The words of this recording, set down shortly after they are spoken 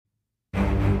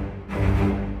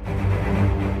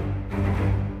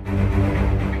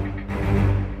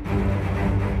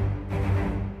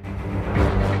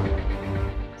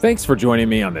Thanks for joining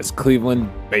me on this Cleveland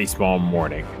baseball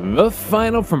morning. The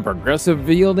final from Progressive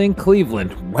Field in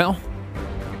Cleveland. Well,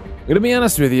 I'm going to be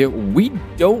honest with you, we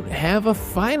don't have a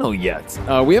final yet.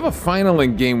 We have a final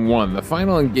in Game 1. The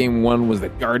final in Game 1 was the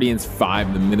Guardians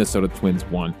 5, the Minnesota Twins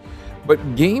 1.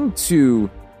 But Game 2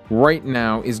 right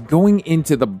now is going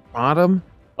into the bottom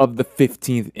of the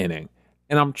 15th inning.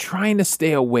 And I'm trying to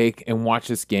stay awake and watch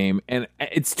this game. And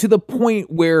it's to the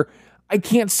point where I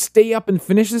can't stay up and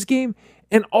finish this game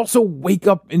and also wake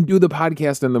up and do the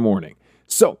podcast in the morning.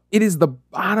 So it is the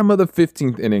bottom of the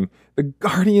 15th inning. The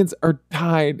Guardians are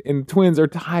tied and Twins are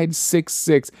tied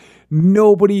 6-6.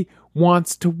 Nobody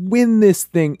wants to win this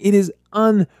thing. It is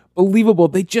unbelievable.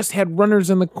 They just had runners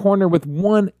in the corner with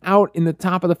one out in the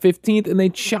top of the 15th, and they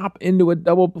chop into a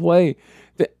double play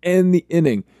to end the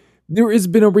inning. There has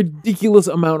been a ridiculous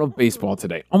amount of baseball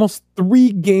today. Almost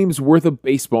 3 games worth of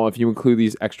baseball if you include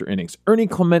these extra innings. Ernie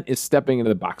Clement is stepping into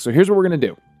the box. So here's what we're going to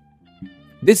do.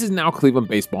 This is now Cleveland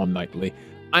Baseball Nightly.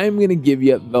 I'm going to give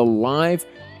you the live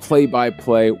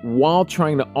play-by-play while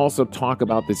trying to also talk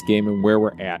about this game and where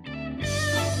we're at.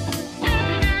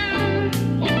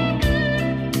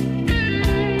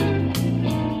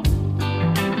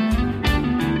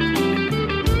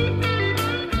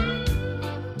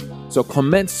 So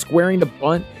Clement squaring the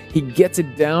bunt. He gets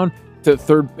it down to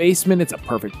third baseman. It's a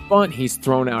perfect bunt. He's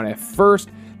thrown out at first.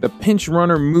 The pinch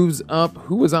runner moves up.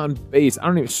 Who was on base?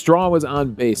 Straw was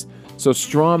on base. So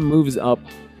Straw moves up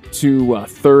to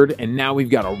third, and now we've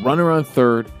got a runner on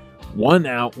third. One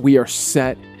out. We are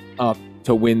set up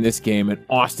to win this game, and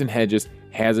Austin Hedges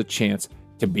has a chance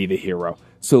to be the hero.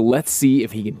 So let's see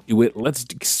if he can do it. Let's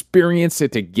experience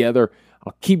it together.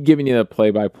 I'll keep giving you the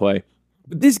play-by-play.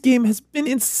 But this game has been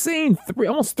insane.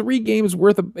 Almost 3 games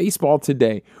worth of baseball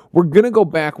today. We're going to go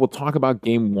back. We'll talk about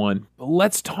Game 1. But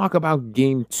let's talk about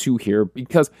Game 2 here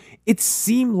because it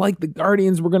seemed like the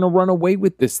Guardians were going to run away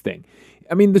with this thing.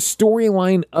 I mean, the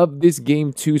storyline of this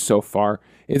Game 2 so far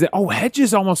is that,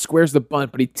 Hedges almost squares the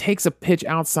bunt, but he takes a pitch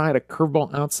outside, a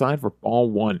curveball outside for ball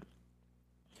 1.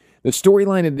 The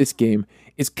storyline of this game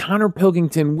is Connor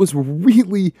Pilkington was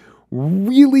really,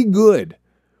 really good.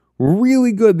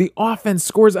 Really good. The offense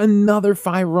scores another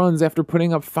 5 runs after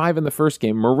putting up 5 in the first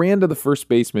game. Miranda, the first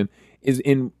baseman, is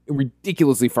in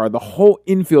ridiculously far. The whole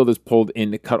infield is pulled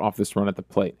in to cut off this run at the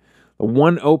plate. The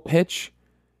 1-0 pitch,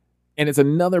 and it's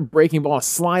another breaking ball, a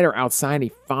slider outside.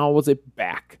 He fouls it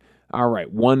back. All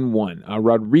right, 1-1.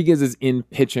 Rodriguez is in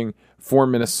pitching for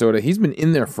Minnesota. He's been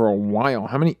in there for a while.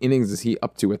 How many innings is he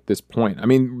up to at this point? I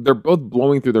mean, they're both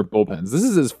blowing through their bullpens. This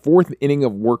is his 4th inning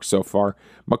of work so far.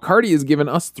 McCarty has given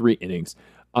us 3 innings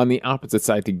on the opposite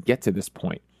side to get to this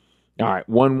point. All right,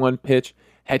 1-1 pitch.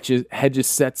 Hedges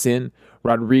sets in.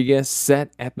 Rodriguez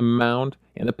set at the mound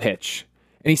and the pitch.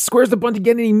 And he squares the bunt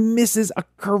again, and he misses a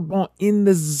curveball in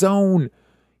the zone.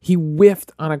 He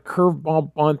whiffed on a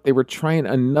curveball bunt. They were trying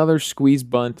another squeeze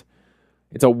bunt.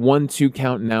 It's a 1-2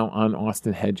 count now on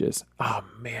Austin Hedges. Oh,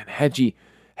 man, Hedgie,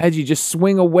 just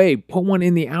swing away. Put one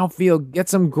in the outfield. Get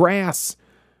some grass.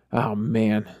 Oh,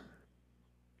 man.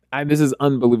 This is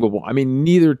unbelievable. I mean,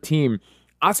 neither team.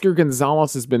 Oscar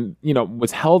Gonzalez has been,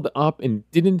 was held up and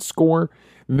didn't score.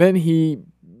 Then he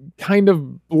kind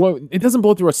of it doesn't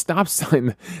blow through a stop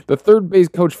sign. The third base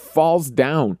coach falls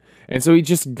down. And so he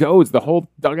just goes. The whole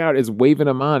dugout is waving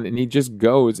him on, and he just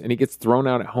goes, and he gets thrown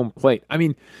out at home plate. I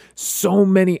mean, so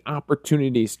many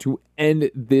opportunities to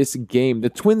end this game. The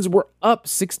Twins were up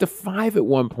 6-5 at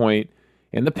one point,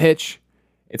 and the pitch,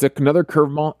 it's another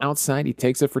curveball outside. He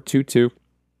takes it for 2-2.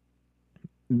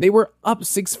 They were up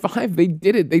 6-5. They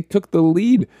did it. They took the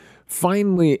lead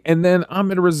finally, and then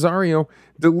Ahmed Rosario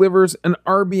delivers an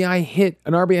RBI hit,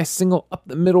 an RBI single up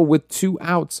the middle with 2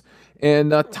 outs,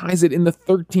 and ties it in the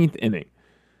 13th inning.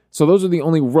 So those are the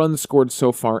only runs scored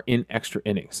so far in extra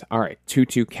innings. All right,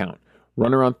 2-2 count.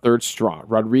 Runner on third, Straw.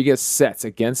 Rodriguez sets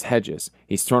against Hedges.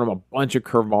 He's thrown him a bunch of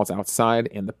curveballs outside,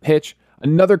 and the pitch,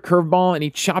 another curveball, and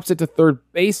he chops it to third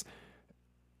base,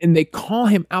 and they call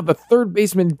him out. The third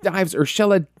baseman dives.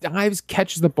 Urshela dives,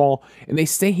 catches the ball, and they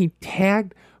say he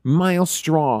tagged Myles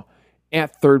Straw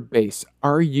at third base.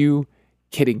 Are you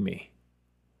kidding me?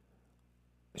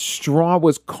 Straw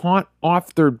was caught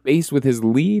off third base with his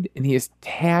lead, and he is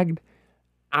tagged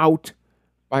out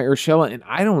by Urshela, and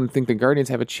I don't think the Guardians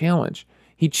have a challenge.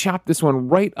 He chopped this one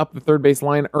right up the third base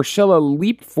line. Urshela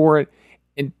leaped for it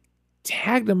and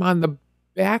tagged him on the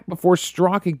back before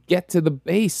Straw could get to the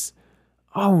base.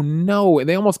 Oh, no, and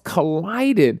they almost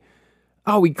collided.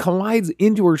 Oh, he collides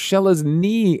into Urshela's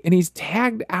knee, and he's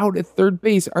tagged out at third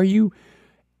base. Are you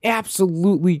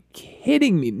absolutely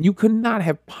kidding me? You could not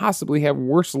have possibly have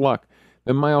worse luck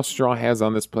than Myles Straw has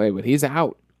on this play, but he's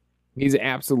out. He's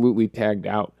absolutely tagged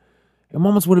out. It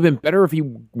almost would have been better if he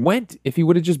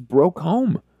would have just broke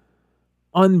home.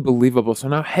 Unbelievable. So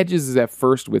now Hedges is at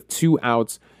first with 2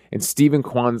 outs, and Steven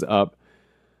Kwan's up.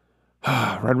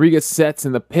 Rodriguez sets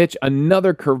in the pitch.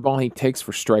 Another curveball he takes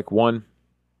for strike 1.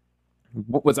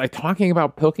 What was I talking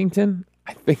about, Pilkington?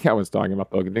 I think I was talking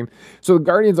about Pilkington. So the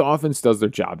Guardians offense does their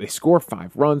job. They score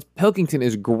 5 runs. Pilkington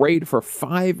is great for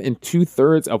 5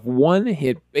 2/3 of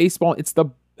one-hit baseball. It's the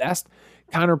best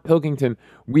Connor Pilkington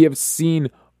we have seen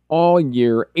all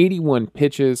year. 81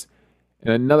 pitches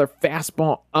and another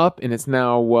fastball up, and it's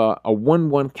now a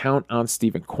 1-1 count on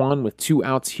Steven Kwan with 2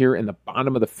 outs here in the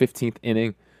bottom of the 15th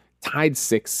inning, tied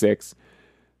 6-6.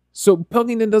 So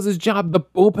Pilkington does his job. The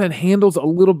bullpen handles a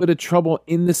little bit of trouble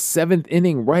in the 7th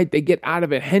inning, right? They get out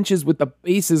of it. Henches with the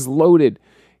bases loaded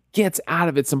gets out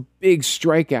of it. Some big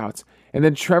strikeouts. And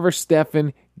then Trevor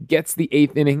Stephan gets the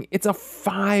 8th inning. It's a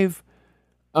 5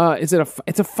 it's a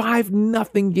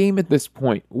 5-0 game at this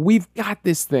point. We've got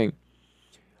this thing.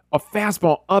 A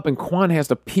fastball up, and Kwan has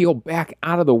to peel back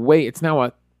out of the way. It's now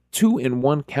a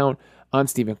 2-1 count on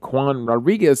Steven Kwan.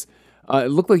 Rodriguez,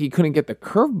 it looked like he couldn't get the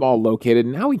curveball located.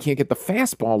 Now he can't get the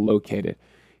fastball located.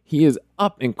 He is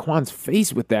up in Kwan's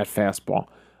face with that fastball.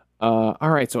 All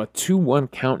right, so a 2-1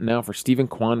 count now for Steven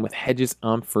Kwan with Hedges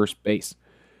on first base.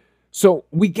 So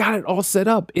we got it all set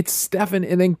up. It's Stephan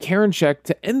and then Karinchak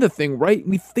to end the thing, right?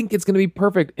 We think it's going to be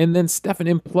perfect, and then Stephan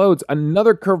implodes.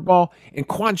 Another curveball, and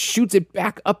Kwan shoots it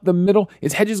back up the middle.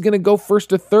 Is Hedges going to go first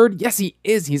to third? Yes, he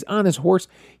is. He's on his horse.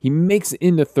 He makes it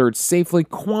into third safely.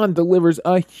 Kwan delivers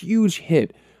a huge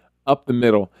hit up the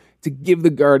middle to give the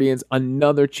Guardians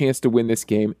another chance to win this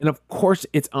game. And of course,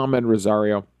 it's Amed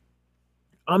Rosario.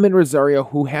 Amed Rosario,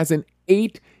 who has an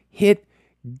 8-hit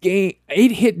day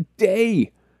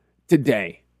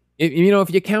today.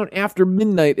 If you count after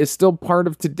midnight, it's still part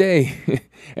of today.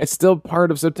 It's still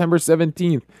part of September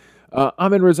 17th.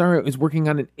 Amed Rosario is working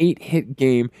on an 8-hit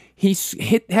game. He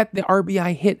had the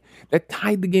RBI hit that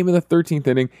tied the game in the 13th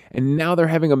inning, and now they're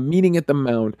having a meeting at the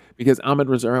mound because Amed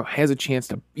Rosario has a chance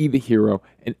to be the hero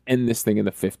and end this thing in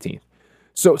the 15th.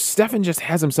 So Stephan just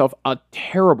has himself a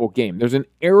terrible game. There's an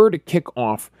error to kick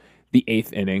off the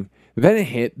 8th inning, then a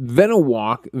hit, then a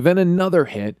walk, then another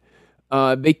hit.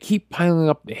 They keep piling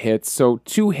up the hits, so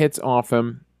 2 hits off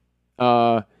him.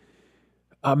 Then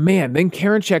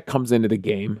Karinchak comes into the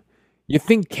game. You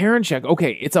think Karinchak,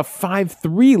 okay, it's a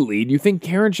 5-3 lead. You think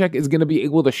Karinchak is going to be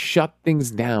able to shut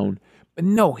things down. But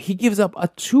no, he gives up a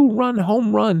 2-run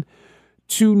home run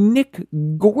to Nick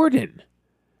Gordon.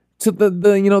 To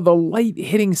the light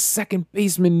hitting second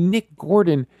baseman Nick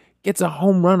Gordon gets a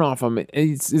home run off him.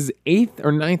 It's his 8th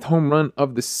or 9th home run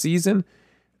of the season.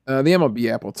 The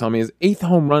MLB app will tell me his 8th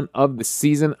home run of the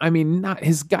season. I mean,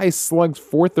 his guy slugs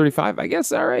 .435. I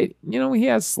guess, all right. He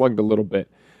has slugged a little bit.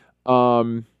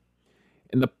 And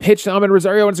the pitch to Amed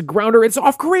Rosario, and it's a grounder. It's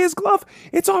off Correa's glove.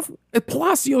 It's off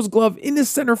Palacios' glove into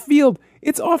center field.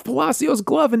 It's off Palacios'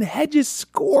 glove, and Hedges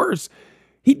scores.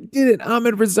 He did it.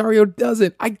 Amed Rosario does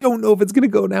it. I don't know if it's going to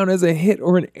go down as a hit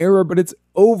or an error, but it's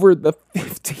over. The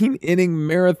 15-inning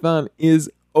marathon is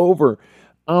over.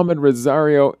 Amed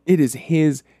Rosario, it is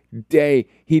his day.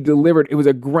 He delivered. It was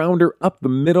a grounder up the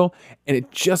middle, and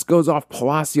it just goes off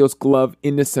Palacios' glove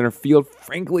into center field.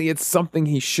 Frankly, it's something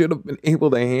he should have been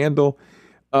able to handle.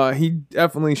 He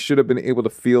definitely should have been able to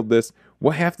field this.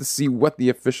 We'll have to see what the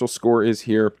official score is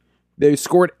here. They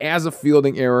scored as a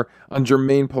fielding error on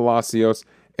Jermaine Palacios,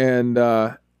 and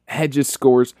Hedges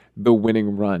scores the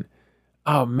winning run.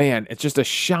 Oh, man, it's just a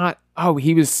shot. Oh,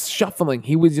 he was shuffling.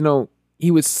 He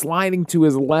was sliding to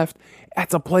his left.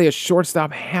 That's a play a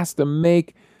shortstop has to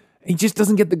make. He just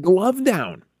doesn't get the glove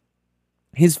down.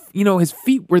 His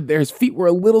feet were there. His feet were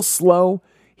a little slow.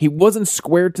 He wasn't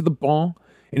squared to the ball,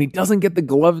 and he doesn't get the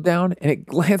glove down, and it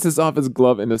glances off his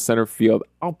glove into center field.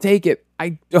 I'll take it.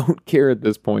 I don't care at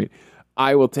this point.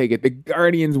 I will take it. The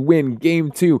Guardians win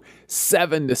Game 2,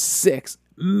 7-6.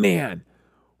 Man,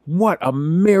 what a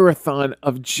marathon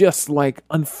of just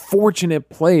unfortunate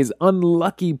plays,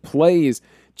 unlucky plays.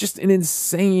 Just an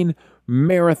insane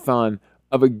marathon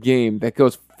of a game that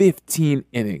goes 15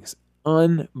 innings.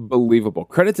 Unbelievable.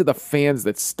 Credit to the fans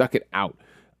that stuck it out.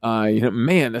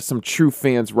 There's some true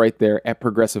fans right there at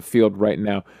Progressive Field right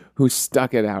now who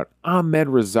stuck it out. Amed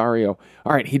Rosario.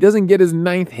 All right, he doesn't get his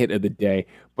 9th hit of the day,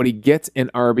 but he gets an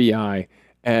RBI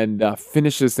and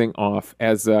finishes thing off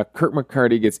as Kirk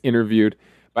McCarty gets interviewed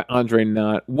by Andre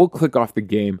Knott. We'll click off the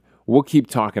game. We'll keep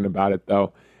talking about it,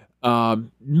 though.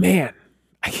 Man,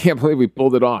 I can't believe we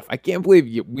pulled it off. I can't believe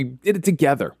we did it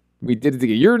together. We did it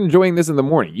together. You're enjoying this in the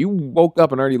morning. You woke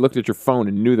up and already looked at your phone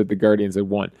and knew that the Guardians had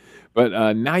won.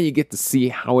 But now you get to see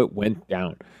how it went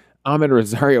down. Ahmed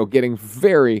Rosario getting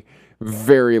very,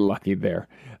 very lucky there.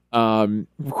 Of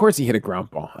course, he hit a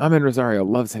ground ball. Ahmed Rosario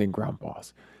loves hitting ground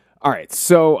balls. All right,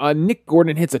 so Nick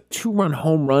Gordon hits a 2-run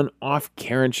home run off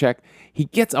Karinchak. He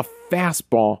gets a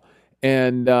fastball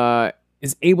and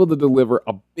is able to deliver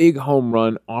a big home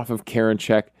run off of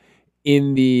Karinchak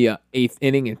in the 8th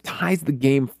inning and ties the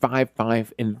game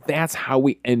 5-5, and that's how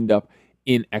we end up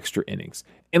in extra innings.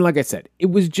 And like I said, it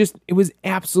was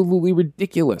absolutely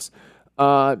ridiculous.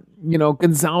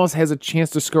 Gonzalez has a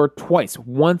chance to score twice.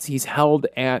 Once he's held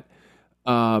at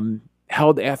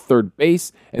third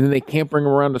base, and then they can't bring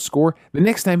him around to score. The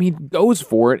next time he goes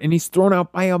for it, and he's thrown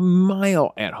out by a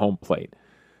mile at home plate.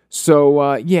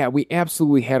 So, we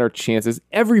absolutely had our chances.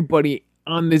 Everybody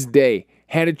on this day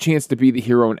had a chance to be the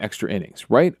hero in extra innings,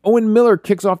 right? Owen Miller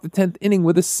kicks off the 10th inning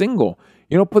with a single,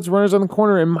 puts runners on the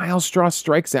corner, and Miles Straw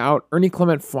strikes out. Ernie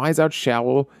Clement flies out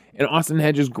shallow, and Austin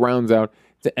Hedges grounds out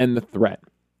to end the threat.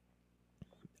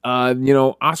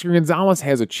 Oscar Gonzalez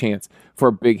has a chance for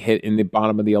a big hit in the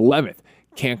bottom of the 11th.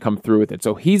 Can't come through with it.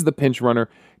 So he's the pinch runner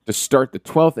to start the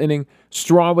 12th inning.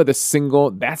 Straw with a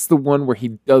single. That's the one where he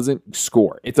doesn't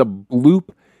score. It's a bloop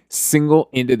single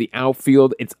into the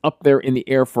outfield. It's up there in the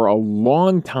air for a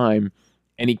long time,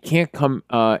 and he can't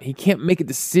make a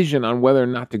decision on whether or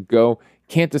not to go.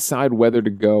 Can't decide whether to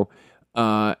go.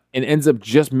 And ends up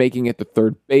just making it to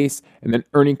third base. And then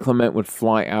Ernie Clement would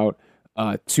fly out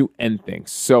to end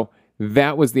things. So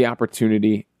that was the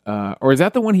opportunity. Or is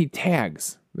that the one he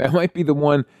tags? That might be the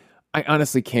one. I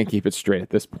honestly can't keep it straight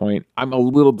at this point. I'm a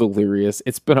little delirious.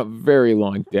 It's been a very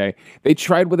long day. They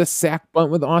tried with a sac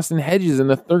bunt with Austin Hedges in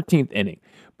the 13th inning.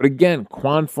 But again,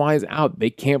 Kwan flies out. They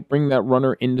can't bring that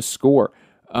runner in to score.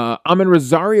 Ahmed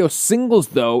Rosario singles,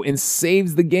 though, and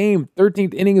saves the game.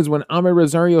 13th inning is when Ahmed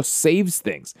Rosario saves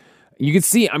things. You can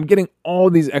see I'm getting all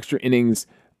these extra innings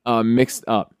mixed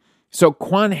up. So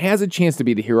Kwan has a chance to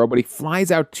be the hero, but he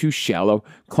flies out too shallow.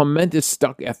 Clement is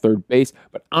stuck at third base,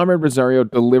 but Ahmed Rosario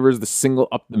delivers the single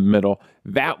up the middle.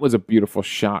 That was a beautiful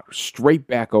shot, straight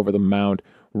back over the mound,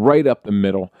 right up the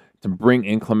middle to bring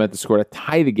in Clement to score to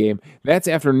tie the game. That's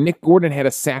after Nick Gordon had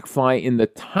a sac fly in the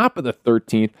top of the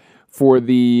 13th for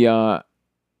the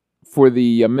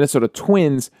Minnesota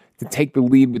Twins to take the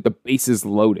lead with the bases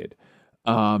loaded.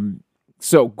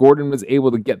 So Gordon was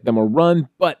able to get them a run,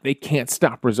 but they can't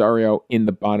stop Rosario in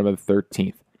the bottom of the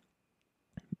 13th.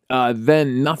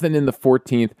 Then nothing in the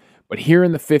 14th, but here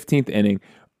in the 15th inning,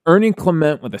 Ernie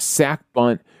Clement with a sac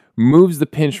bunt moves the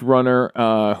pinch runner.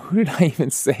 Who did I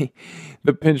even say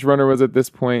the pinch runner was at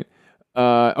this point?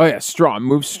 Straw.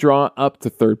 Moves Straw up to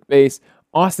third base.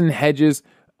 Austin Hedges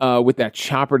with that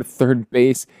chopper to third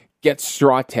base gets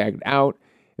Straw tagged out.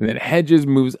 And then Hedges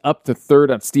moves up to third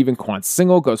on Stephen Kwan's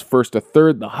single, goes first to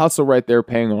third. The hustle right there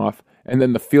paying off. And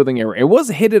then the fielding error. It was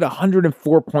hit at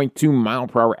 104.2 mile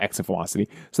per hour exit velocity.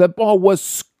 So that ball was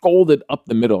scolded up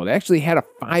the middle. It actually had a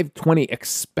 520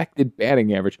 expected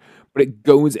batting average, but it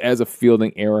goes as a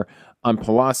fielding error on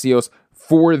Palacios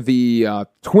for the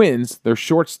Twins, their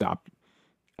shortstop.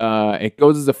 It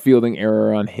goes as a fielding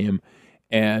error on him.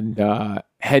 And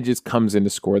Hedges comes in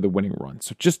to score the winning run.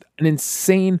 So just an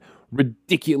insane,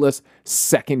 ridiculous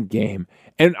second game.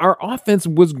 And our offense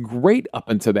was great up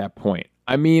until that point.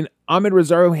 I mean, Ahmed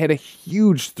Rosario had a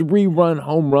huge 3-run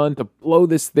home run to blow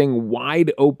this thing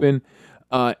wide open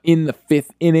in the 5th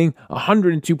inning.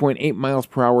 102.8 miles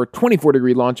per hour,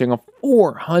 24-degree launching,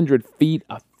 400 feet,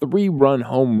 a 3-run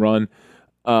home run,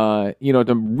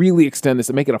 to really extend this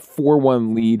and make it a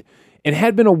 4-1 lead. It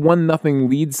had been a 1-0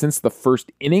 lead since the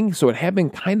first inning, so it had been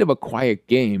kind of a quiet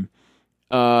game.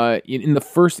 In the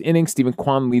first inning, Stephen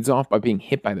Kwan leads off by being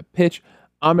hit by the pitch.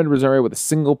 Ahmed Rosario with a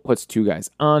single puts 2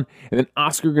 guys on, and then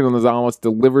Oscar Gonzalez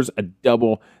delivers a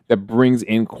double that brings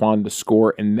in Kwan to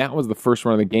score, and that was the first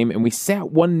run of the game, and we sat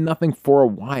 1-0 for a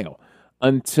while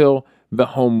until the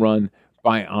home run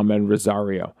by Ahmed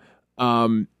Rosario.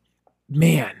 So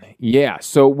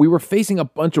we were facing a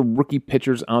bunch of rookie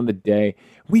pitchers on the day.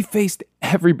 We faced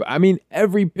everybody. I mean,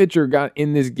 every pitcher got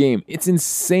in this game. It's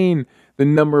insane the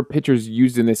number of pitchers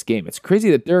used in this game. It's crazy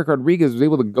that Derek Rodriguez was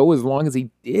able to go as long as he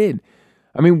did.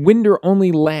 I mean,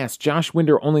 Josh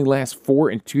Winder only lasts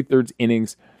 4 2/3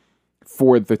 innings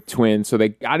for the Twins, so they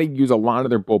got to use a lot of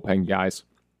their bullpen guys.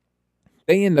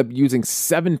 They end up using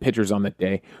 7 pitchers on the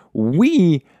day.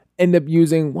 We end up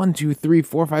using 1, 2, 3,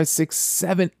 4, 5, 6,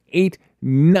 7, 8,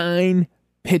 9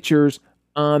 pitchers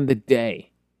on the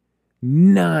day.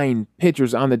 9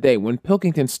 pitchers on the day. When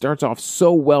Pilkington starts off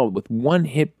so well with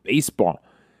 1-hit baseball,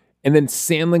 and then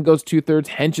Sandlin goes 2/3,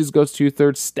 Henches goes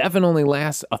 2/3, Stephan only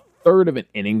lasts a third of an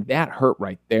inning. That hurt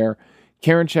right there.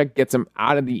 Karinchak gets him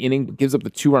out of the inning, but gives up the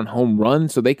 2-run home run,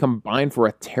 so they combine for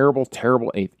a terrible,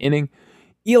 terrible 8th inning.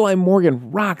 Eli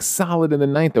Morgan, rock solid in the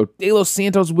 9th, though. De Los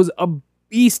Santos was a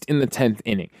beast in the 10th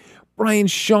inning. Brian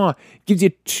Shaw gives you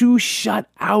 2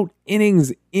 shutout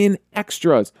innings in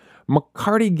extras.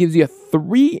 McCarty gives you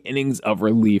 3 innings of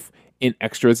relief in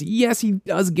extras. Yes, he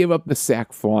does give up the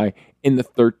sac fly in the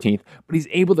 13th, but he's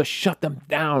able to shut them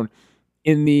down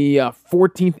in the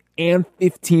 14th and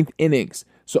 15th innings.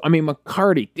 So, I mean,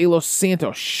 McCarty, De Los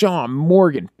Santos, Shaw,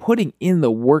 Morgan, putting in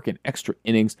the work in extra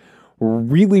innings,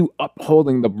 really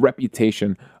upholding the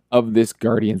reputation of this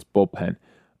Guardians bullpen.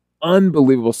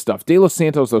 Unbelievable stuff. De Los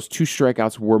Santos, those 2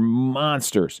 strikeouts were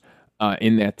monsters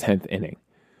in that 10th inning.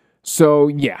 So,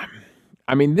 yeah,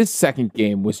 I mean, this second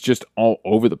game was just all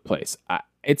over the place.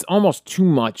 It's almost too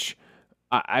much.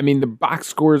 I mean, the box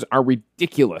scores are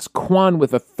ridiculous. Kwan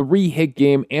with a 3-hit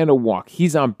game and a walk.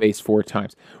 He's on base 4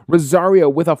 times. Rosario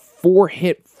with a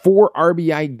 4-hit, 4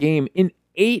 RBI game in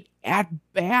 8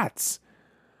 at-bats.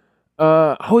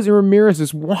 Jose Ramirez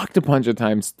has walked a bunch of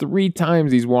times. 3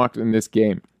 times he's walked in this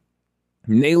game.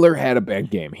 Naylor had a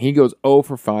bad game. He goes 0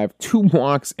 for 5, 2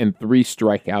 walks and 3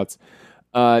 strikeouts.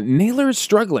 Naylor is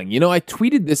struggling. You know, I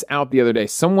tweeted this out the other day.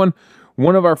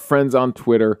 One of our friends on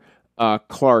Twitter,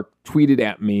 Clark, tweeted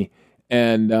at me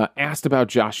and asked about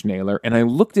Josh Naylor. And I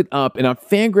looked it up, and on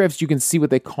Fangraphs, you can see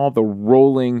what they call the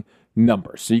rolling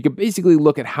numbers. So you can basically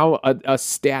look at how a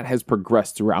stat has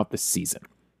progressed throughout the season.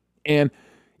 And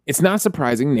it's not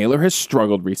surprising. Naylor has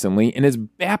struggled recently, and his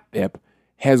BABIP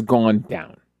has gone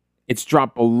down. It's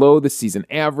dropped below the season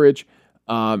average.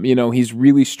 He's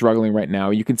really struggling right now.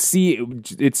 You can see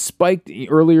it spiked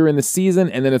earlier in the season,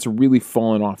 and then it's really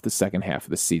fallen off the second half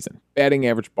of the season. Batting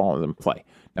average, ball in play.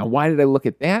 Now, why did I look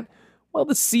at that? Well,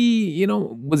 to see,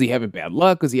 was he having bad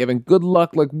luck? Was he having good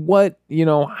luck? Like what,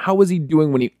 how was he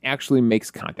doing when he actually makes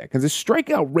contact? Because his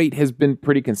strikeout rate has been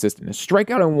pretty consistent. His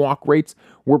strikeout and walk rates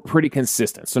were pretty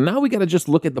consistent. So now we got to just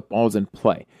look at the balls in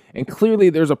play. And clearly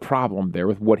there's a problem there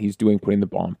with what he's doing putting the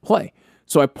ball in play.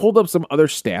 So I pulled up some other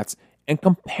stats and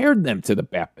compared them to the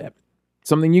BABIP.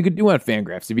 Something you could do on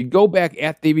Fangraphs. If you go back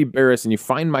at Davey Barris and you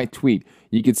find my tweet,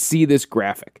 you could see this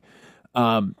graphic.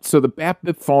 So the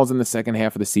BABIP falls in the second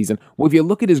half of the season. Well, if you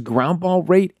look at his ground ball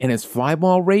rate and his fly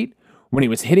ball rate, when he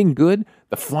was hitting good,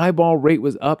 the fly ball rate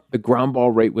was up, the ground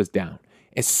ball rate was down.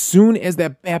 As soon as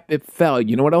that BABIP fell,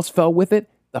 you know what else fell with it?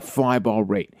 The fly ball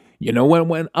rate. You know what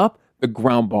went up? The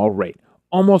ground ball rate.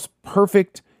 Almost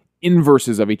perfect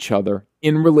inverses of each other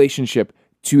in relationship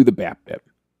to the BABIP.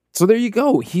 So there you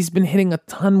go. He's been hitting a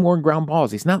ton more ground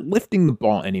balls. He's not lifting the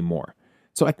ball anymore.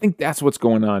 So I think that's what's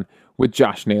going on with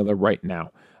Josh Naylor right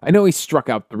now. I know he struck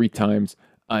out 3 times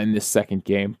in this second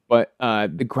game, but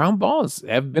the ground balls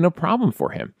have been a problem for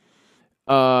him.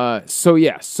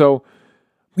 So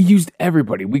we used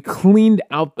everybody. We cleaned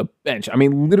out the bench. I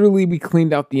mean, literally, we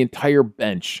cleaned out the entire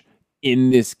bench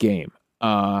in this game.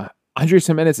 Andres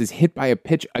Gimenez is hit by a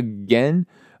pitch again.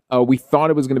 We thought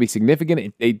it was going to be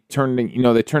significant. They turned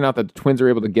out that the Twins are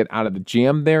able to get out of the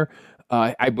jam there.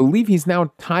 I believe he's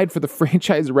now tied for the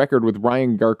franchise record with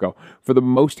Ryan Garko for the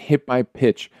most hit by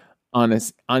pitch in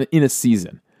a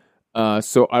season.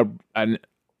 So an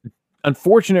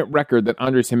unfortunate record that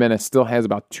Andres Gimenez still has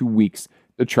about 2 weeks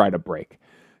to try to break.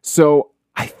 So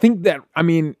I think that, I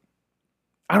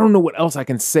don't know what else I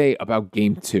can say about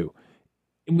Game 2.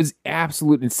 It was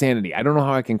absolute insanity. I don't know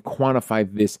how I can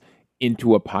quantify this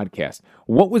into a podcast.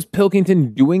 What was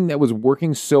Pilkington doing that was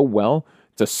working so well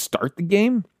to start the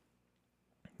game?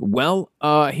 Well,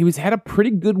 he had a pretty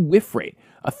good whiff rate,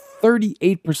 a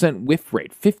 38% whiff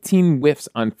rate, 15 whiffs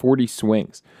on 40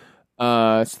 swings.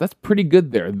 So that's pretty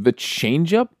good there. The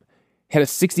changeup had a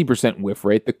 60% whiff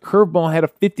rate. The curveball had a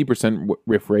 50%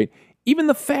 whiff rate. Even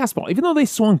the fastball, even though they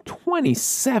swung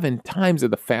 27 times at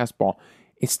the fastball,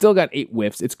 it still got 8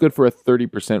 whiffs. It's good for a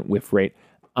 30% whiff rate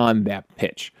on that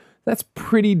pitch. That's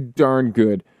pretty darn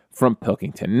good from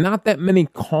Pilkington. Not that many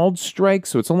called strikes,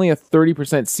 so it's only a 30%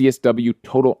 CSW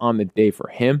total on the day for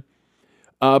him.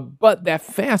 But that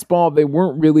fastball, they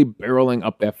weren't really barreling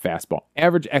up that fastball.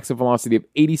 Average exit velocity of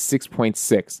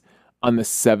 86.6 on the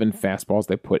 7 fastballs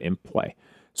they put in play.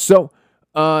 So,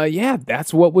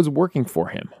 that's what was working for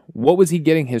him. What was he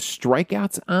getting his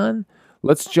strikeouts on?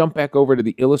 Let's jump back over to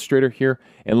the illustrator here,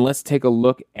 and let's take a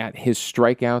look at his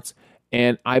strikeouts.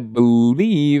 And I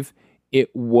believe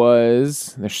it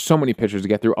was, there's so many pitchers to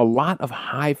get through, a lot of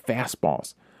high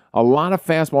fastballs. A lot of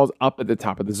fastballs up at the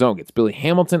top of the zone. Gets Billy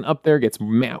Hamilton up there, gets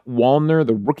Matt Wallner,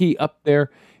 the rookie, up there,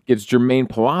 gets Jermaine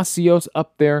Palacios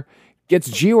up there, Gets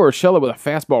Gio Urshela with a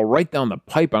fastball right down the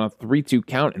pipe on a 3-2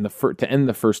 count to end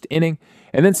the first inning.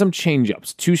 And then some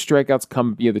changeups. 2 strikeouts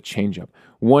come via the changeup.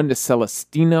 One to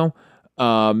Celestino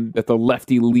that the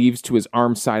lefty leaves to his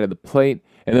arm side of the plate.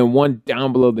 And then one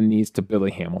down below the knees to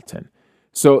Billy Hamilton.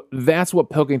 So that's what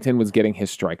Pilkington was getting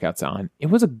his strikeouts on. It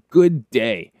was a good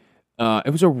day.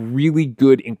 It was a really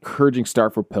good, encouraging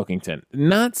start for Pilkington.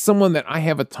 Not someone that I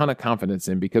have a ton of confidence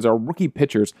in because our rookie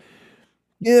pitchers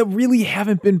really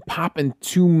haven't been popping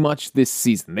too much this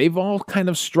season. They've all kind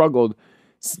of struggled,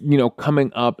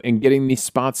 coming up and getting these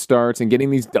spot starts and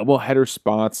getting these doubleheader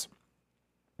spots.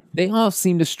 They all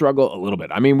seem to struggle a little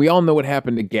bit. I mean, we all know what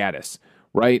happened to Gaddis,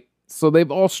 right? So they've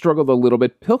all struggled a little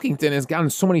bit. Pilkington has gotten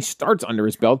so many starts under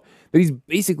his belt that he's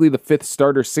basically the 5th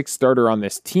starter, 6th starter on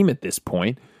this team at this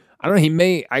point. I don't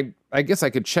know, I guess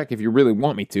I could check if you really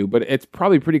want me to, but it's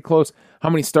probably pretty close how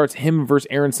many starts him versus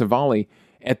Aaron Savali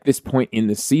at this point in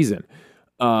the season.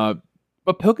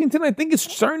 But Pilkington, I think, is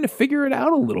starting to figure it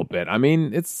out a little bit. I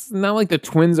mean, it's not like the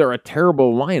Twins are a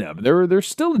terrible lineup. They're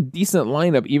still a decent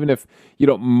lineup, even if,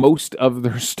 most of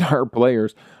their star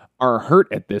players are hurt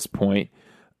at this point.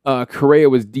 Correa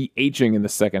was DHing in the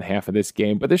second half of this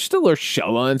game, but there's still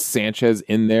Urshela and Sanchez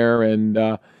in there, and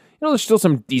there's still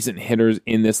some decent hitters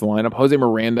in this lineup. Jose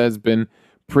Miranda has been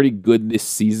pretty good this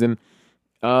season,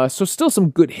 so still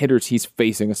some good hitters he's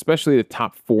facing, especially the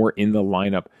top 4 in the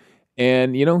lineup,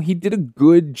 and he did a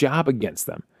good job against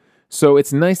them. So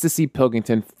it's nice to see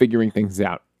Pilkington figuring things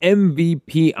out.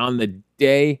 MVP on the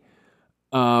day.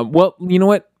 Well, you know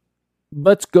what?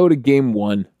 Let's go to Game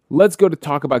 1. Let's go to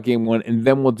talk about Game 1, and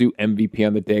then we'll do MVP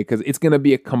on the day, because it's going to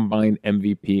be a combined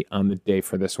MVP on the day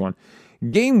for this one.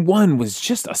 Game 1 was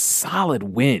just a solid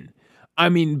win. I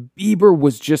mean, Bieber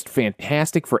was just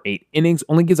fantastic for 8 innings,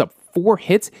 only gives up 4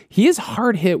 hits. He is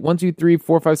hard hit 1, 2, 3,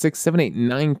 4, 5, 6, 7, 8,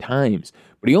 9 times,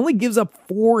 but he only gives up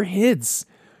 4 hits.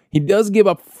 He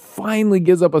finally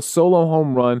gives up a solo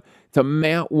home run to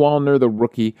Matt Wallner, the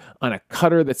rookie, on a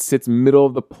cutter that sits middle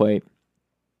of the plate.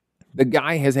 The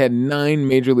guy has had 9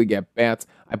 major league at-bats.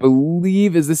 I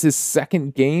believe, is this his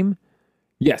second game?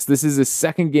 Yes, this is his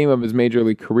second game of his major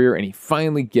league career, and he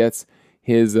finally gets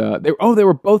his... they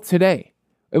were both today.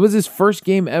 It was his first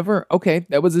game ever? Okay,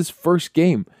 that was his first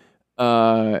game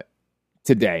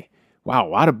today. Wow, a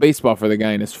lot of baseball for the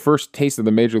guy in his first taste of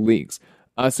the major leagues.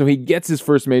 So he gets his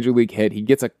first major league hit. He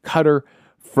gets a cutter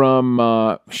from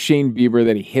Shane Bieber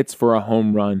that he hits for a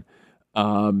home run.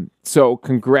 So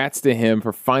congrats to him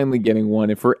for finally getting one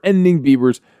and for ending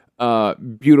Bieber's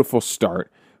beautiful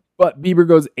start. But Bieber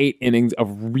goes 8 innings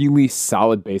of really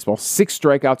solid baseball, 6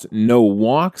 strikeouts, no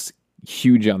walks,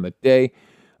 huge on the day.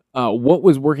 What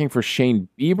was working for Shane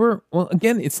Bieber? Well,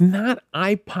 again, it's not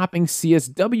eye-popping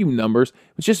CSW numbers.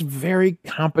 It's just very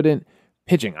competent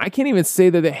pitching. I can't even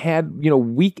say that it had,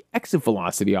 weak exit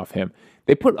velocity off him.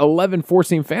 They put 11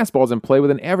 four-seam fastballs in play with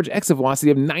an average exit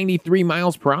velocity of 93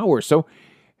 miles per hour. So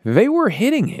they were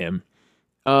hitting him.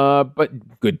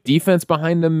 But good defense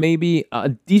behind them, maybe. A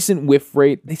decent whiff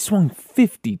rate. They swung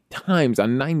 50 times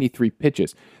on 93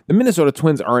 pitches. The Minnesota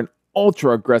Twins are an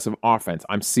ultra-aggressive offense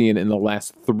I'm seeing in the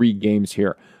last 3 games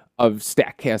here of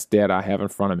StatCast data I have in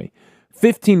front of me.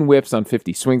 15 whiffs on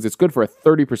 50 swings. It's good for a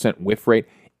 30% whiff rate.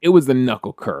 It was the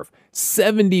knuckle curve.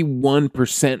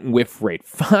 71% whiff rate.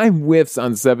 5 whiffs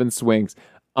on 7 swings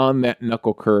on that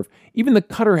knuckle curve. Even the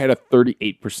cutter had a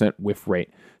 38% whiff rate.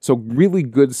 So really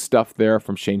good stuff there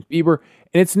from Shane Bieber.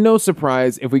 And it's no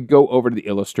surprise if we go over to the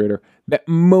illustrator that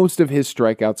most of his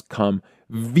strikeouts come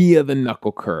via the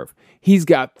knuckle curve. He's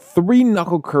got 3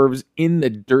 knuckle curves in the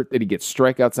dirt that he gets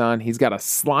strikeouts on. He's got a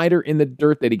slider in the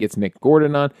dirt that he gets Nick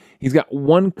Gordon on. He's got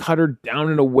 1 cutter down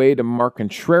and away to Mark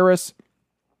Contreras.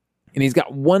 And he's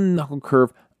got 1 knuckle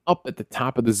curve up at the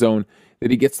top of the zone that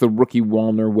he gets the rookie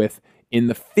Wallner with in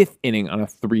the 5th inning on a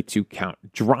 3-2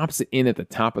 count. Drops it in at the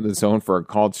top of the zone for a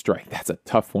called strike. That's a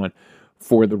tough one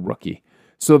for the rookie.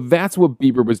 So that's what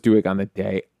Bieber was doing on the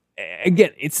day.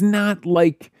 Again, it's not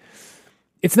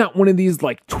one of these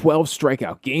 12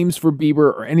 strikeout games for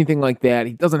Bieber or anything like that.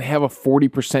 He doesn't have a 40%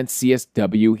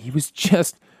 CSW. He was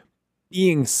just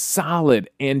being solid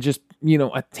and just,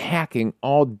 attacking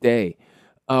all day.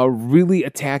 Really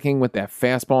attacking with that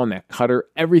fastball and that cutter.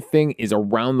 Everything is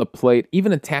around the plate,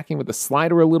 even attacking with the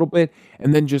slider a little bit,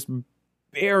 and then just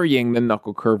burying the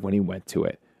knuckle curve when he went to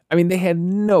it. I mean, they had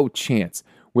no chance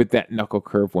with that knuckle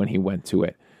curve when he went to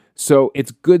it. So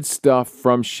it's good stuff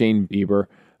from Shane Bieber.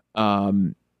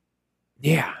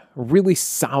 Really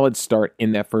solid start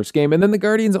in that first game. And then the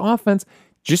Guardians offense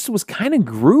just was kind of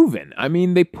grooving. I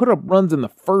mean, they put up runs in the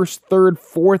 1st, 3rd,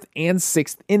 4th, and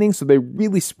 6th innings, so they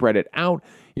really spread it out.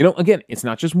 Again, it's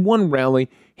not just one rally,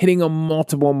 hitting them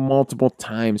multiple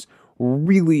times,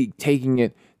 really taking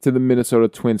it to the Minnesota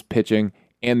Twins pitching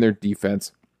and their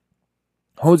defense.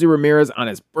 Jose Ramirez on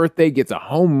his birthday gets a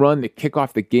home run to kick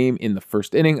off the game in the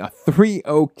first inning, a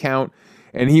 3-0 count,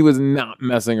 and he was not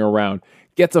messing around.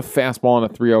 Gets a fastball on a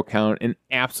 3-0 count and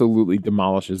absolutely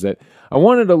demolishes it. I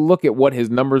wanted to look at what his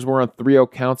numbers were on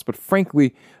 3-0 counts, but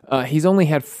frankly, he's only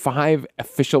had 5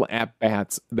 official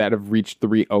at-bats that have reached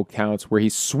 3-0 counts where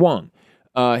he's swung.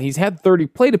 He's had 30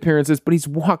 plate appearances, but he's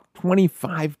walked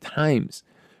 25 times.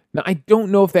 Now, I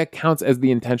don't know if that counts as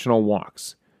the intentional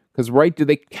walks. Because, right, do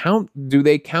they count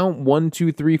 1,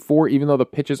 2, 3, 4, even though the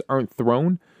pitches aren't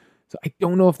thrown? So I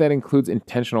don't know if that includes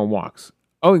intentional walks.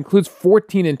 Oh, it includes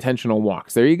 14 intentional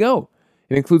walks. There you go.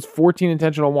 It includes 14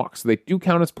 intentional walks. So they do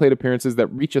count as plate appearances that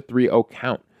reach a 3-0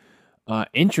 count.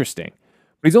 Interesting.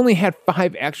 But he's only had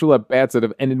 5 actual at-bats that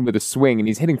have ended with a swing, and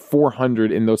he's hitting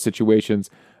 400 in those situations.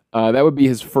 That would be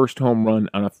his first home run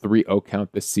on a 3-0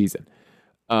 count this season.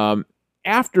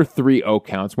 After 3-0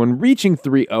 counts, when reaching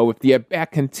 3-0, if the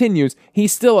at-bat continues,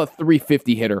 he's still a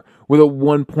 350 hitter with a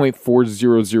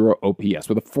 1.400 OPS,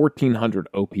 with a 1400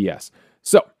 OPS.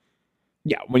 So,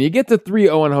 yeah, when you get to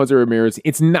 3-0 on Jose Ramirez,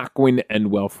 it's not going to end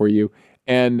well for you.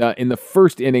 And in the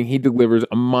first inning, he delivers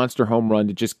a monster home run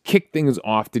to just kick things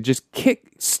off, to just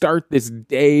start this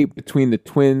day between the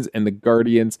Twins and the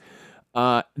Guardians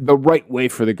the right way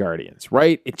for the Guardians,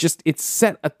 right? It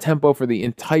set a tempo for the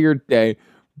entire day.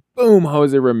 Boom,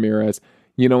 Jose Ramirez,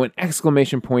 an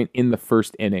exclamation point in the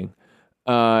first inning.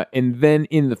 And then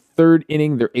in the third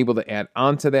inning, they're able to add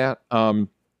on to that.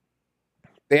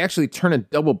 They actually turn a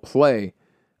double play.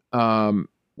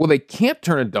 They can't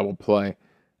turn a double play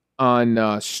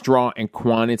on Straw and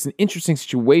Kwan. It's an interesting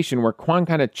situation where Kwan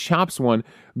kind of chops one.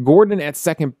 Gordon at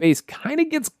second base kind of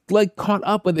gets caught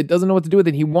up with it, doesn't know what to do with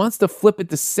it. He wants to flip it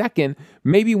to second,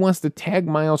 maybe wants to tag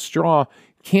Miles Straw.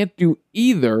 Can't do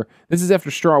either. This is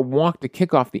after Straw walked to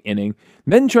kick off the inning.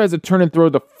 Then tries to turn and throw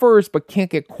to first, but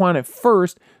can't get Kwan at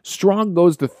first. Straw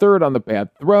goes to third on the bad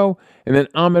throw. And then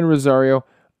Amed Rosario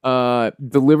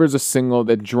delivers a single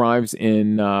that drives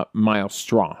in Miles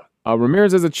Straw.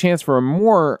 Ramirez has a chance for a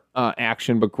more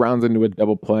action, but grounds into a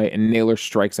double play, and Naylor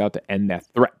strikes out to end that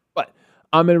threat. But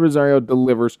Amed Rosario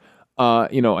delivers a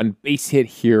base hit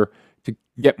here to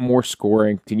get more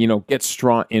scoring, to get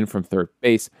Straw in from third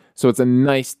base. So it's a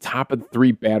nice top of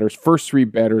 3 batters, first 3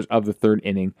 batters of the third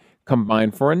inning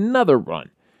combined for another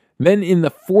run. Then in the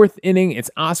fourth inning,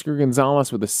 it's Oscar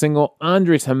Gonzalez with a single,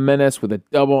 Andres Jimenez with a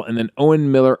double, and then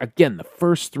Owen Miller, again, the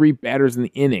first 3 batters in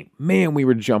the inning. Man, we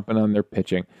were jumping on their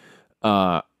pitching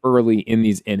early in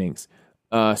these innings.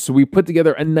 So we put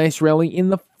together a nice rally in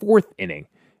the fourth inning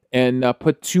and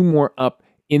put 2 more up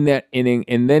in that inning.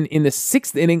 And then in the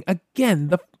sixth inning,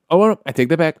 again, I take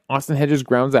that back. Austin Hedges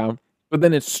grounds out. But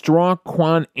then it's Straw,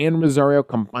 Kwan, and Rosario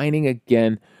combining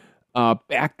again,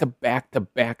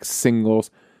 back-to-back-to-back singles.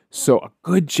 So a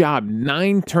good job.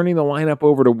 9 turning the lineup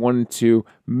over to 1-2.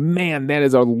 Man, that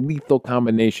is a lethal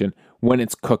combination when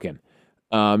it's cooking.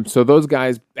 So those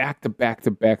guys,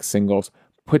 back-to-back-to-back singles,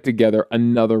 put together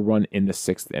another run in the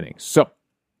sixth inning. So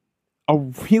a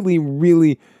really,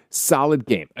 really solid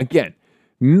game. Again,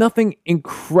 nothing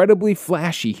incredibly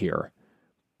flashy here,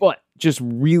 but just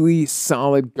really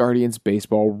solid Guardians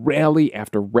baseball, rally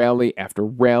after rally after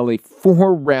rally,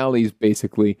 4 rallies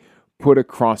basically put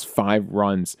across 5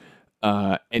 runs.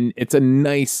 And it's a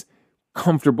nice,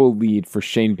 comfortable lead for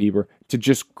Shane Bieber to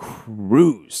just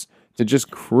cruise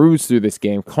through this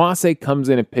game. Clase comes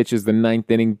in and pitches the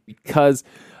 9th inning because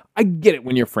I get it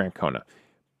when you're Francona.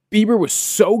 Bieber was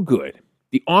so good.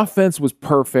 The offense was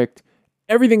perfect.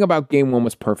 Everything about game 1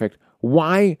 was perfect.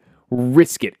 Why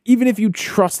risk it? Even if you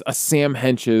trust a Sam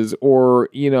Hentges or,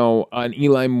 an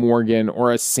Eli Morgan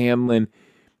or a Sandlin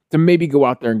to maybe go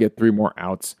out there and get 3 more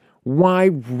outs, why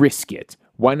risk it?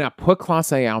 Why not put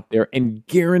Clase out there and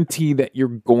guarantee that you're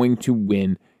going to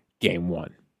win game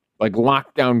 1? Like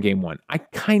lock down game 1. I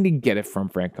kind of get it from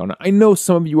Francona. I know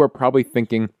some of you are probably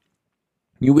thinking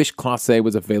you wish Clase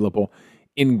was available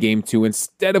in game 2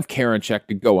 instead of Karinchak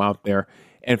to go out there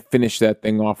and finish that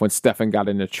thing off when Stefan got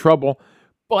into trouble.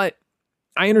 But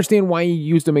I understand why he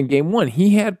used him in game 1.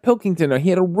 He had Pilkington, he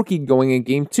had a rookie going in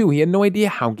game 2. He had no idea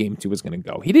how game 2 was going to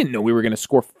go. He didn't know we were going to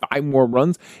score 5 more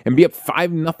runs and be up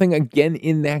 5-0 again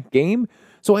in that game.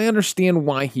 So I understand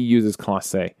why he uses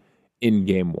Clase in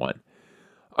game 1.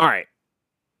 All right.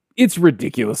 It's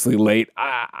ridiculously late.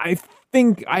 I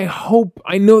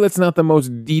know that's not the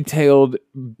most detailed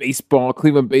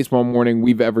Cleveland baseball morning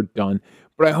we've ever done,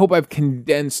 but I hope I've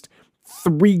condensed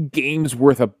 3 games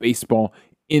worth of baseball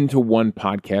into one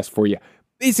podcast for you.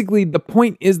 basically, the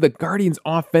point is the Guardians'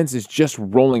 offense is just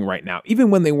rolling right now. Even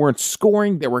when they weren't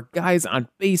scoring, there were guys on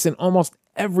base in almost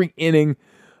every inning.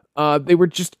 They were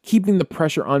just keeping the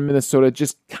pressure on Minnesota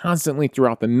just constantly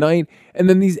throughout the night. And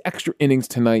then these extra innings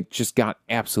tonight just got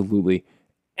absolutely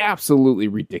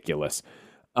ridiculous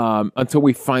until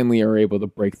we finally are able to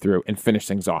break through and finish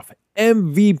things off.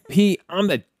 MVP on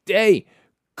the day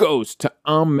goes to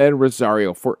Amed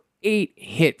Rosario for 8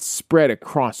 hits spread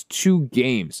across 2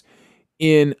 games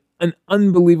in an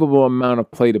unbelievable amount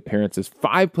of plate appearances.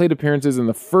 5 plate appearances in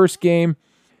the first game.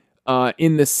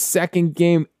 In the second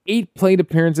game, 8 plate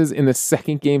appearances in the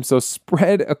second game. So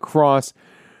spread across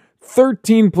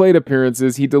 13 plate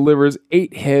appearances, he delivers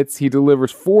 8 hits. He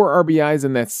delivers 4 RBIs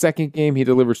in that second game. He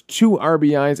delivers 2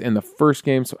 RBIs in the first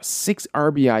game. So a 6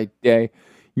 RBI day.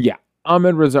 Yeah,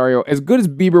 Amed Rosario, as good as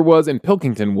Bieber was and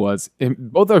Pilkington was,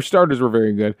 and both our starters were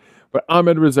very good, but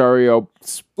Amed Rosario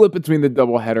split between the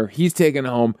doubleheader. He's taken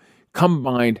home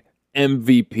combined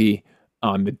MVP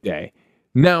on the day.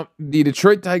 Now, the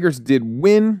Detroit Tigers did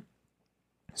win.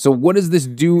 So what does this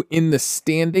do in the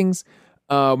standings?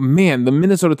 The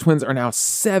Minnesota Twins are now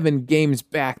 7 games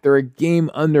back. They're a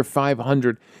game under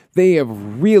 500. They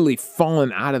have really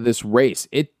fallen out of this race.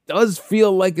 It does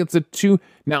feel like it's a 2.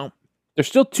 Now, there's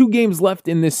still 2 games left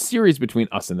in this series between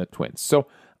us and the Twins. So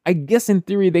I guess in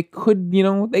theory they could,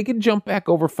 they could jump back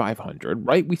over 500,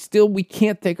 right? We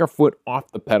can't take our foot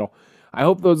off the pedal. I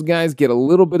hope those guys get a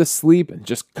little bit of sleep and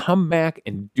just come back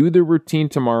and do their routine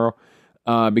tomorrow.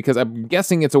 Because I'm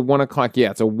guessing it's a 1 o'clock.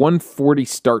 Yeah, it's a 1:40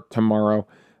 start tomorrow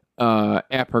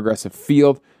at Progressive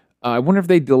Field. I wonder if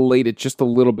they delayed it just a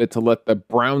little bit to let the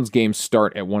Browns game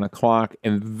start at 1 o'clock.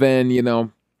 And then,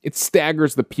 it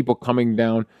staggers the people coming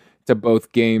down to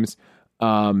both games.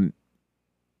 So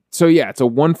yeah, it's a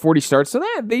 1:40 start. So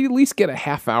that they at least get a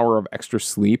half hour of extra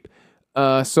sleep.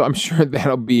 So I'm sure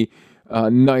that'll be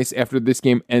nice after this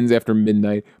game ends after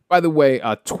midnight. By the way,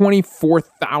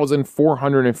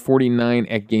 24,449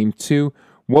 at Game 2.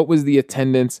 What was the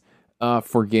attendance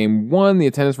for Game 1? The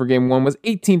attendance for Game 1 was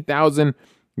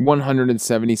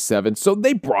 18,177. So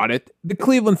they brought it. The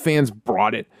Cleveland fans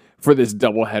brought it for this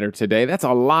doubleheader today. That's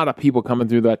a lot of people coming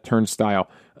through that turnstile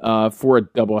for a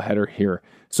doubleheader here.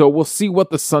 So we'll see what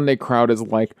the Sunday crowd is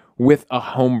like with a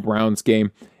home Browns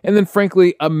game. And then,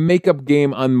 frankly, a makeup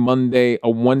game on Monday, a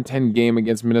 1:10 game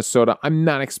against Minnesota. I'm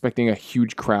not expecting a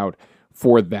huge crowd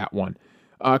for that one.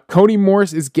 Cody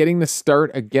Morris is getting the start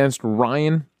against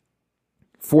Ryan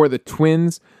for the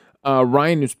Twins.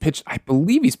 Ryan, who's pitched, I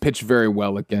believe he's pitched very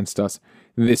well against us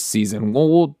this season.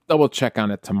 We'll double check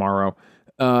on it tomorrow.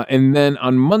 And then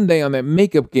on Monday, on that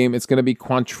makeup game, it's going to be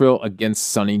Quantrill against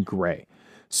Sonny Gray.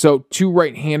 So 2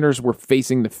 right-handers were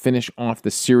facing to finish off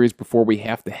the series before we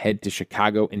have to head to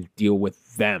Chicago and deal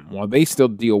with them, while they still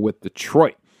deal with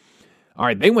Detroit. All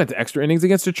right, they went to extra innings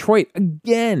against Detroit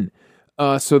again.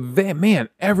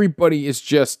 Everybody is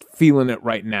just feeling it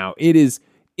right now. It is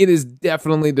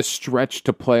definitely the stretch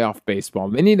to playoff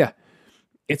baseball.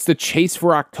 It's the chase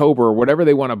for October, or whatever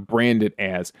they want to brand it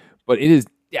as, but it is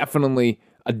definitely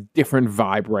a different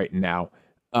vibe right now.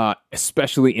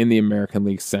 Especially in the American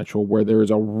League Central, where there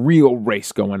is a real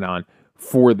race going on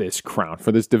for this crown,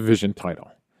 for this division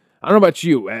title. I don't know about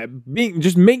you. Getting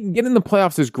in the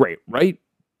playoffs is great, right?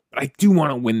 But I do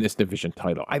want to win this division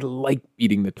title. I like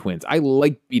beating the Twins. I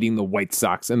like beating the White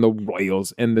Sox and the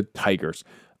Royals and the Tigers.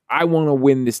 I want to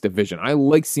win this division. I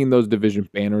like seeing those division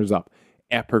banners up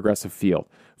at Progressive Field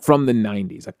from the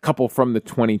 90s, a couple from the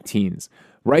 20 teens,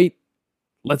 right?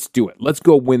 Let's do it. Let's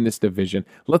go win this division.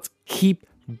 Let's keep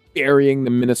burying the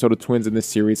Minnesota Twins in this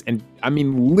series, and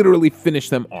literally finish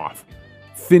them off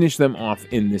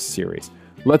in this series.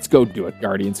 Let's go do it,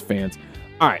 Guardians fans.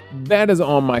 All right, that is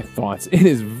all my thoughts. It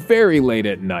is very late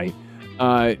at night.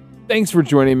 Thanks for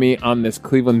joining me on this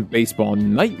Cleveland Baseball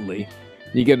Nightly.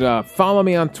 You can follow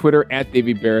me on Twitter at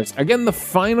Davey Barris. Again, the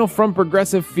final from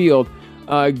Progressive Field.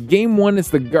 Game 1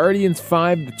 is the Guardians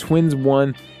 5, the Twins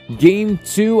 1. Game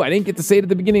 2, I didn't get to say it at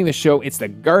the beginning of the show, it's the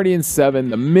Guardians 7,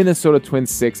 the Minnesota Twins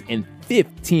 6 in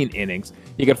 15 innings.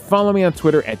 You can follow me on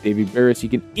Twitter at Davey Barris. You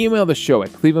can email the show at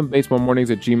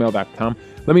clevelandbaseballmornings@gmail.com.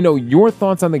 Let me know your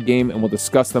thoughts on the game, and we'll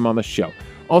discuss them on the show.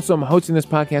 Also, I'm hosting this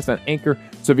podcast on Anchor,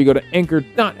 so if you go to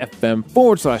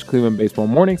anchor.fm/Cleveland Baseball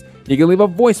Mornings, you can leave a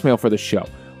voicemail for the show.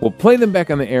 We'll play them back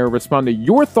on the air, respond to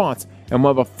your thoughts, and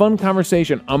we'll have a fun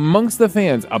conversation amongst the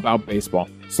fans about baseball.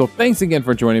 So thanks again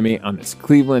for joining me on this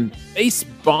Cleveland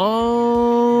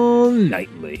Baseball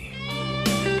Nightly.